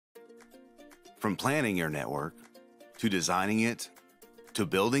From planning your network, to designing it, to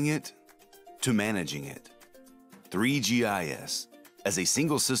building it, to managing it, 3GIS, as a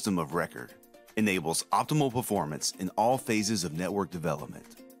single system of record, enables optimal performance in all phases of network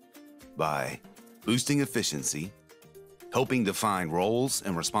development by boosting efficiency, helping define roles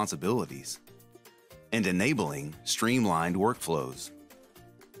and responsibilities, and enabling streamlined workflows.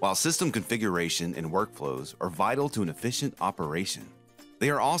 While system configuration and workflows are vital to an efficient operation, they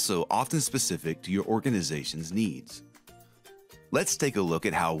are also often specific to your organization's needs. Let's take a look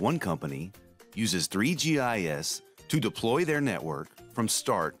at how one company uses 3GIS to deploy their network from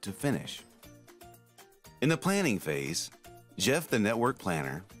start to finish. In the planning phase, Jeff, the network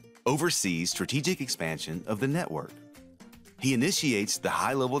planner, oversees strategic expansion of the network. He initiates the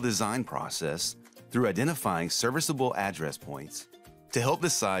high-level design process through identifying serviceable address points to help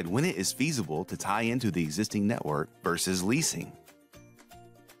decide when it is feasible to tie into the existing network versus leasing.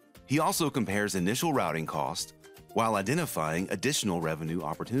 He also compares initial routing costs while identifying additional revenue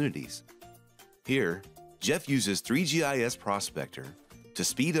opportunities. Here, Jeff uses 3GIS Prospector to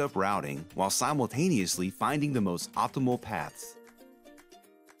speed up routing while simultaneously finding the most optimal paths.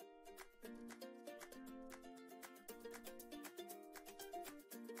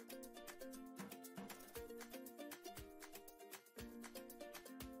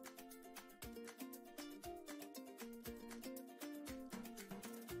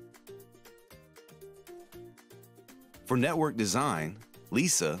 For network design,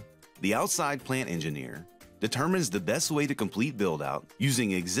 Lisa, the outside plant engineer, determines the best way to complete build-out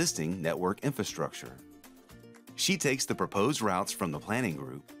using existing network infrastructure. She takes the proposed routes from the planning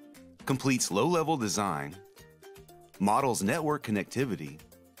group, completes low-level design, models network connectivity,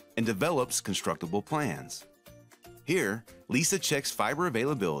 and develops constructible plans. Here, Lisa checks fiber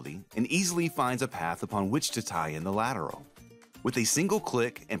availability and easily finds a path upon which to tie in the lateral. With a single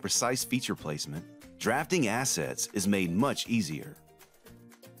click and precise feature placement, drafting assets is made much easier.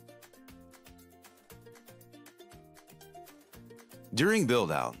 During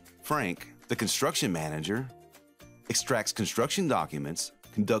build-out, Frank, the construction manager, extracts construction documents,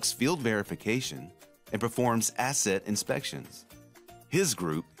 conducts field verification, and performs asset inspections. His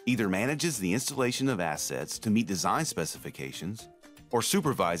group either manages the installation of assets to meet design specifications or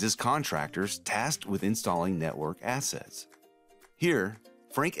supervises contractors tasked with installing network assets. Here,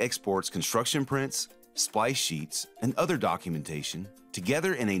 Frank exports construction prints, splice sheets, and other documentation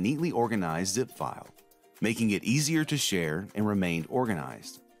together in a neatly organized zip file, making it easier to share and remain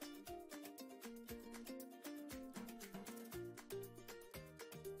organized.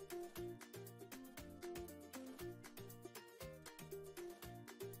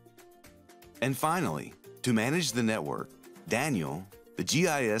 And finally, to manage the network, Daniel, the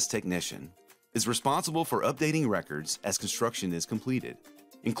GIS technician, is responsible for updating records as construction is completed,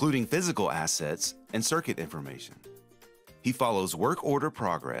 including physical assets and circuit information. He follows work order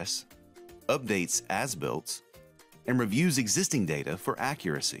progress, updates as-builts, and reviews existing data for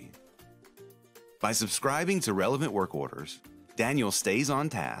accuracy. By subscribing to relevant work orders, Daniel stays on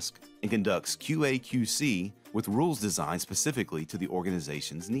task and conducts QA/QC with rules designed specifically to the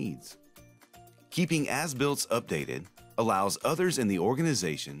organization's needs. Keeping as-builts updated allows others in the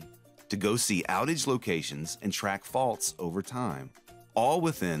organization to go see outage locations and track faults over time, all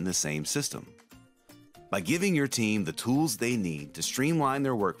within the same system. By giving your team the tools they need to streamline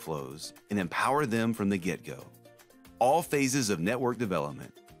their workflows and empower them from the get-go, all phases of network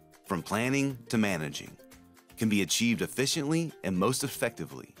development, from planning to managing, can be achieved efficiently and most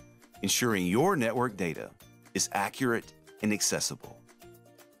effectively, ensuring your network data is accurate and accessible.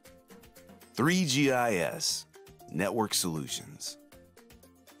 3GIS Network Solutions.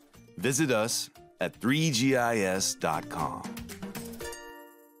 Visit us at 3gis.com.